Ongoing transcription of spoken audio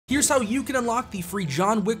Here's how you can unlock the free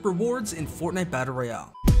John Wick rewards in Fortnite Battle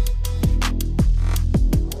Royale.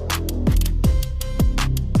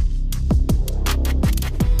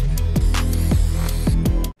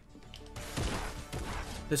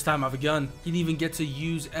 This time I have a gun. He didn't even get to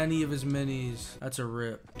use any of his minis. That's a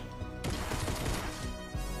rip.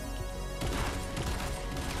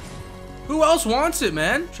 Who else wants it,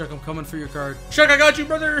 man? Chuck, I'm coming for your card. Chuck, I got you,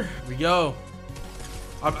 brother. Here we go.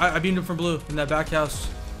 I beamed him from blue in that back house.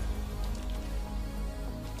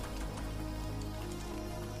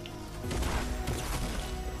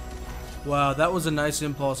 Wow, that was a nice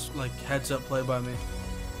impulse, like heads up play by me.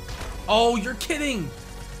 Oh, you're kidding.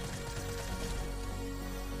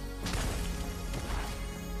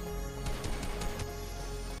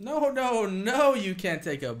 No, you can't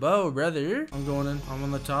take a bow, brother. I'm going in. I'm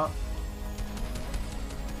on the top.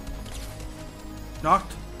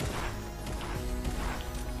 Knocked.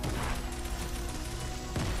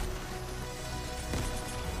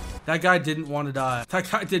 That guy didn't want to die. That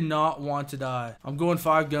guy did not want to die. I'm going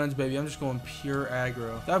 5 guns, baby. I'm just going pure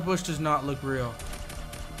aggro. That bush does not look real.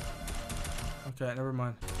 Okay, never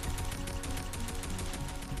mind.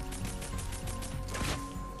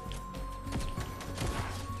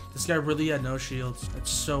 This guy really had no shields.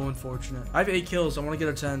 It's so unfortunate. I have 8 kills. I want to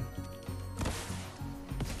get a 10.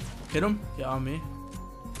 Hit him? Yeah, on me.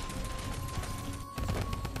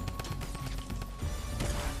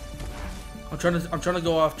 I'm trying to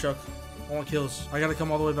go off, Chuck. I want kills. I gotta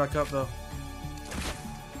come all the way back up though.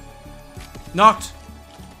 Knocked.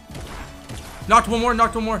 Knocked one more.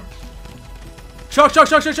 Knocked one more. Chuck.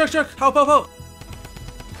 Help.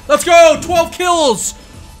 Let's go. 12 kills.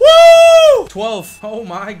 Woo! 12. Oh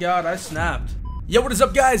my god, I snapped. Yo, what is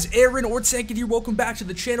up, guys? Aaron or Tankid here. Welcome back to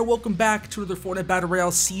the channel. Welcome back to another Fortnite Battle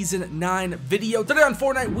Royale Season 9 video. Today on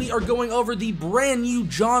Fortnite, we are going over the brand new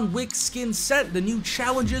John Wick skin set, the new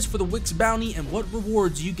challenges for the Wick's bounty, and what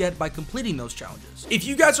rewards you get by completing those challenges. If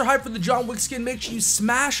you guys are hyped for the John Wick skin, make sure you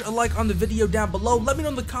smash a like on the video down below. Let me know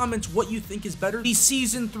in the comments what you think is better, the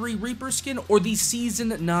Season 3 Reaper skin or the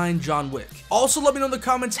Season 9 John Wick. Also, let me know in the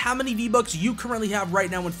comments how many V-Bucks you currently have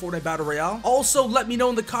right now in Fortnite Battle Royale. Also, let me know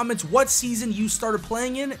in the comments what season you started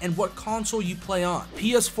playing in and what console you play on.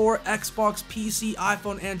 PS4, Xbox, PC,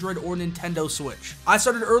 iPhone, Android, or Nintendo Switch. I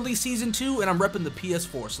started early Season 2 and I'm repping the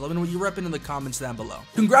PS4, so let me know what you're repping in the comments down below.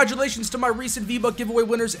 Congratulations to my recent V-Buck giveaway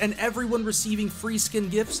winners and everyone receiving free skin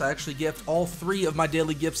gifts. I actually gift all 3 of my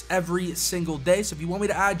daily gifts every single day, so if you want me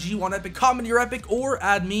to add you on Epic, comment your Epic or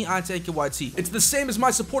add me, iTankidYT. It's the same as my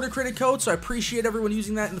supporter credit code, so I appreciate everyone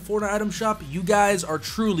using that in the Fortnite item shop. You guys are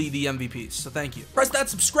truly the MVPs, so thank you. Press that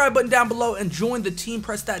subscribe button down below and join the team.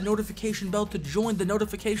 Press that notification bell to join the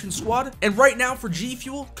notification squad. And right now for G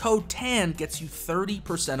Fuel, code TAN gets you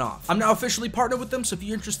 30% off. I'm now officially partnered with them, so if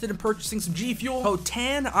you're interested in purchasing some G Fuel, code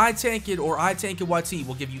TAN, iTankid, or iTankidYT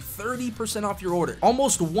will give you 30% off your order.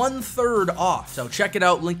 Almost 1/3 off. So check it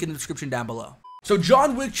out, link in the description down below. So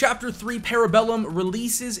John Wick Chapter 3 Parabellum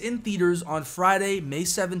releases in theaters on Friday, May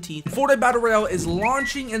 17th. Fortnite Battle Royale is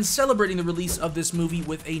launching and celebrating the release of this movie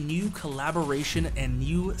with a new collaboration and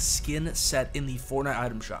new skin set in the Fortnite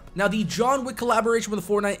item shop. Now, the John Wick collaboration with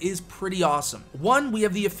Fortnite is pretty awesome. One, we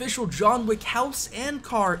have the official John Wick house and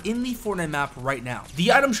car in the Fortnite map right now.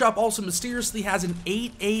 The item shop also mysteriously has an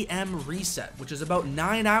 8 a.m. reset, which is about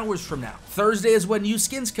 9 hours from now. Thursday is when new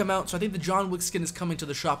skins come out, so I think the John Wick skin is coming to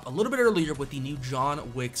the shop a little bit earlier with the new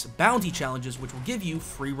John Wick's bounty challenges, which will give you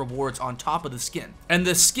free rewards on top of the skin. And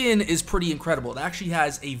the skin is pretty incredible. It actually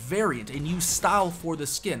has a variant, a new style for the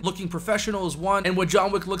skin. Looking professional is one, and what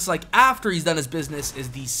John Wick looks like after he's done his business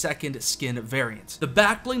is the second skin variant. The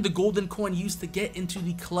back bling, the golden coin used to get into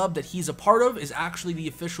the club that he's a part of, is actually the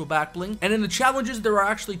official back bling. And in the challenges, there are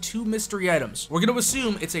actually 2 mystery items. We're going to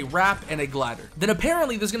assume it's a wrap and a glider. Then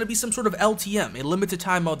apparently there's going to be some sort of LTM, a limited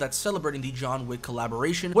time mode that's celebrating the John Wick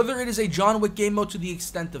collaboration, whether it is a John Wick game mode to the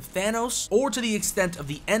extent of Thanos or to the extent of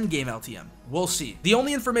the endgame LTM. We'll see. The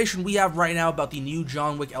only information we have right now about the new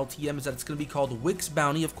John Wick LTM is that it's going to be called Wick's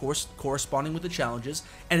Bounty, of course, corresponding with the challenges,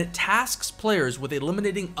 and it tasks players with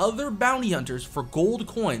eliminating other bounty hunters for gold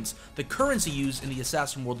coins, the currency used in the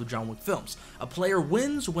assassin world of John Wick films. A player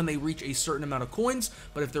wins when they reach a certain amount of coins,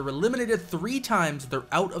 but if they're eliminated 3 times, they're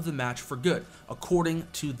out of the match for good, according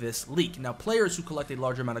to this leak. Now, players who collect a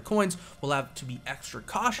large amount of coins will have to be extra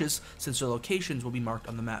cautious since their locations will be marked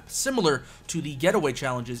on the map, similar to the getaway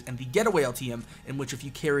challenges and the getaway LTM LTM, in which if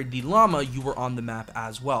you carried the llama, you were on the map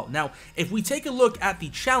as well. Now, if we take a look at the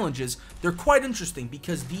challenges, they're quite interesting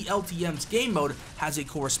because the LTM's game mode has a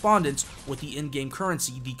correspondence with the in-game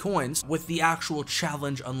currency, the coins, with the actual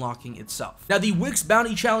challenge unlocking itself. Now, the Wick's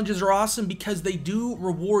bounty challenges are awesome because they do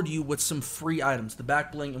reward you with some free items. The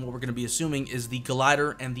back bling, and what we're going to be assuming is the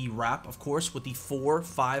glider and the wrap, of course, with the 4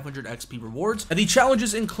 500 XP rewards. And the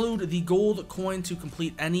challenges include the gold coin to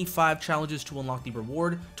complete any 5 challenges to unlock the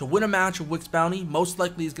reward. To win a match of Wick's bounty, most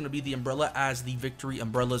likely is going to be the umbrella, as the victory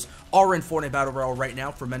umbrellas are in Fortnite Battle Royale right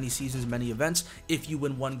now for many seasons, many events. If you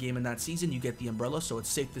win one game in that season, you get the umbrella, so it's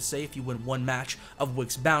safe to say if you win one match of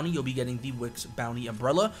Wick's bounty, you'll be getting the Wick's bounty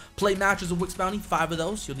umbrella. Play matches of Wick's bounty, 5 of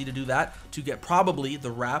those. You'll need to do that to get probably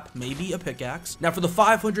the wrap, maybe a pickaxe. Now, for the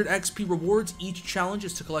 500 XP rewards, each challenge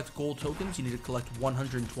is to collect gold tokens. You need to collect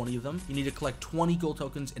 120 of them. You need to collect 20 gold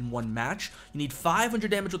tokens in one match. You need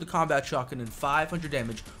 500 damage with the combat shotgun and 500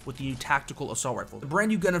 damage with the new tactical assault rifle, the brand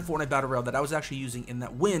new gun in Fortnite Battle Royale that I was actually using in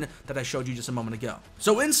that win that I showed you just a moment ago.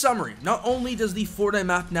 So in summary, not only does the Fortnite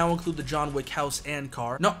map now include the John Wick house and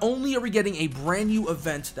car, not only are we getting a brand new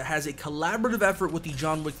event that has a collaborative effort with the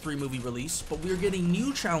John Wick 3 movie release, but we are getting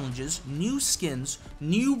new challenges, new skins,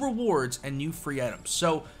 new rewards, and new free items.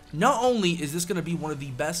 So not only is this going to be one of the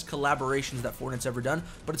best collaborations that Fortnite's ever done,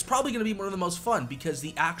 but it's probably going to be one of the most fun because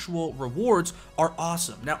the actual rewards are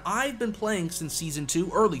awesome. Now, I've been playing since Season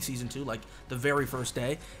 2, early Season 2, like the very first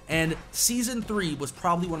day, and Season 3 was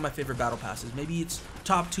probably one of my favorite battle passes. Maybe it's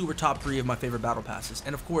top 2 or top 3 of my favorite battle passes.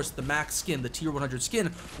 And of course, the max skin, the tier 100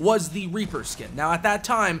 skin, was the Reaper skin. Now, at that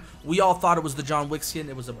time, we all thought it was the John Wick skin.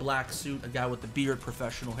 It was a black suit, a guy with the beard,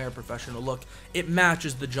 professional hair, professional look. It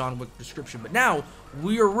matches the John Wick description. But now,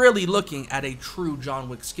 we are really looking at a true John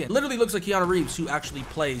Wick skin. It literally looks like Keanu Reeves, who actually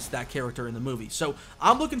plays that character in the movie. So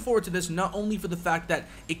I'm looking forward to this, not only for the fact that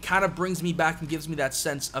it kind of brings me back and gives me that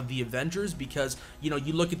sense of the Avengers, because, you know,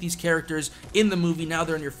 you look at these characters in the movie, now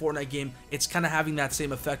they're in your Fortnite game. It's kind of having that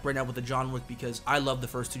same effect right now with the John Wick, because I love the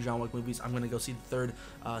first 2 John Wick movies. I'm going to go see the third.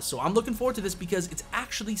 So I'm looking forward to this because it's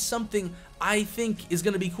actually something I think is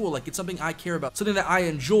going to be cool. Like, it's something I care about, something that I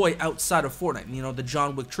enjoy outside of Fortnite, you know, the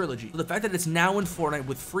John Wick trilogy. So the fact that it's now in Fortnite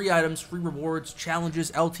with free items, free rewards,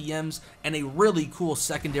 challenges, LTMs, and a really cool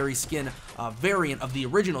secondary skin variant of the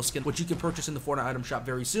original skin, which you can purchase in the Fortnite item shop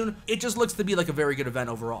very soon, it just looks to be like a very good event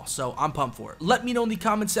overall. So I'm pumped for it. Let me know in the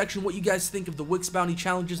comment section what you guys think of the Wick's bounty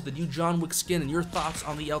challenges, the new John Wick skin, and your thoughts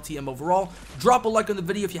on the LTM overall. Drop a like on the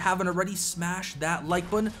video if you haven't already. Smash that like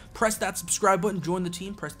button, press that subscribe button, join the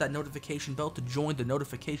team, press that notification bell to join the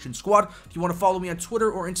notification squad. If you want to follow me on Twitter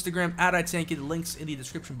or Instagram at iTankid, links in the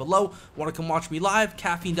description below. Want to come watch me live?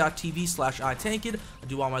 Caffeine.tv/iTankid. I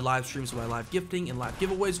do all my live streams, my live gifting, and live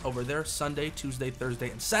giveaways over there Sunday, Tuesday, Thursday,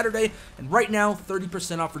 and Saturday. And right now,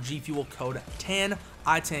 30% off for G Fuel code TAN,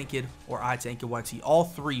 iTankid, or iTankidYT. All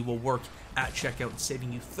 3 will work at checkout,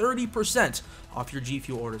 saving you 30% off your G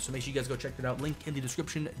Fuel order. So make sure you guys go check that out. Link in the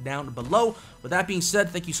description down below. With that being said,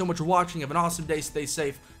 thank you so much for watching. Have an awesome day. Stay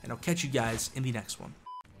safe, and I'll catch you guys in the next one.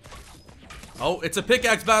 Oh, it's a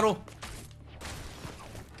pickaxe battle.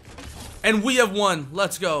 And we have won.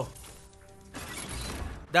 Let's go.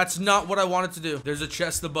 That's not what I wanted to do. There's a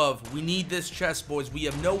chest above. We need this chest, boys. We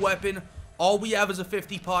have no weapon. All we have is a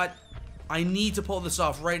 50 pot. I need to pull this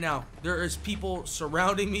off right now. There is people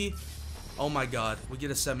surrounding me. Oh my god. We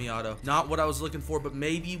get a semi-auto. Not what I was looking for, but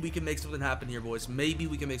maybe we can make something happen here, boys. Maybe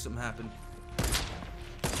we can make something happen.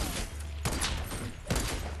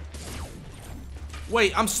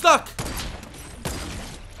 Wait, I'm stuck.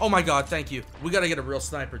 Oh my god, thank you. We gotta get a real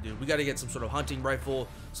sniper, dude. We gotta get some sort of hunting rifle,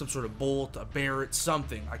 some sort of bolt, a Barrett,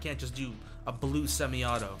 something. I can't just do a blue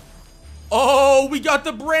semi-auto. Oh, we got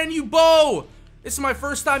the brand new bow! This is my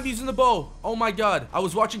first time using the bow. Oh my god. I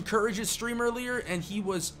was watching Courage's stream earlier, and he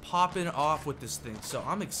was popping off with this thing. So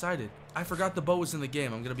I'm excited. I forgot the bow was in the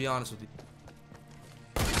game. I'm gonna be honest with you.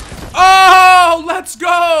 Oh, let's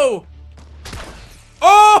go!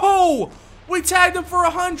 Oh! We tagged him for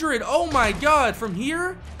 100. Oh my god. From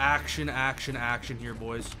here? Action, action, action here,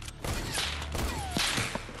 boys.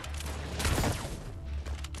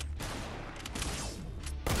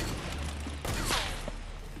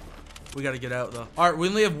 We gotta get out, though. Alright, we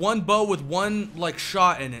only have one bow with one, like,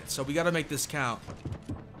 shot in it. So we gotta make this count.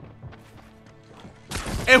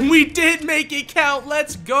 And we did make it count.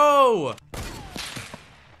 Let's go.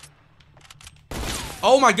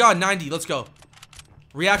 Oh my god, 90. Let's go.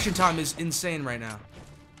 Reaction time is insane right now.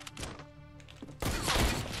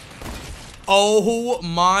 Oh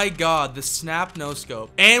my god, the snap no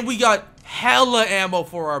scope. And we got hella ammo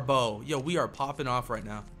for our bow. Yo, we are popping off right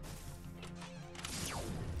now.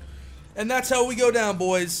 And that's how we go down,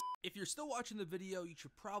 boys. If you're still watching the video, you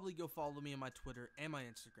should probably go follow me on my Twitter and my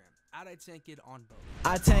Instagram, @iTankid on both.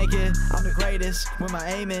 I tank it, I'm the greatest, with my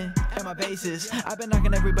aiming and my bases. I've been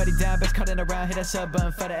knocking everybody down, best cutting around, hit that sub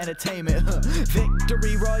button for the entertainment.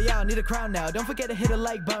 Victory Royale, need a crown now, don't forget to hit a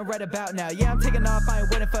like button right about now. Yeah, I'm taking off, I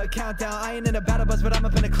ain't waiting for a countdown, I ain't in a battle bus, but I'm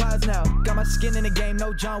up in the clouds now. Got my skin in the game,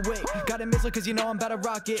 no John Wick, got a missile cause you know I'm about to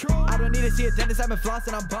rock it. I don't need to see a dentist, I've been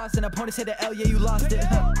flossing, I'm bossing, opponents hit the L, yeah you lost it.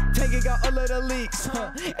 Tank it, got all of the leaks,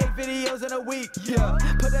 8 videos in a week, yeah.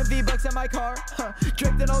 Put them V-Bucks in my car,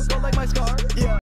 drifting on gold like my scar, yeah.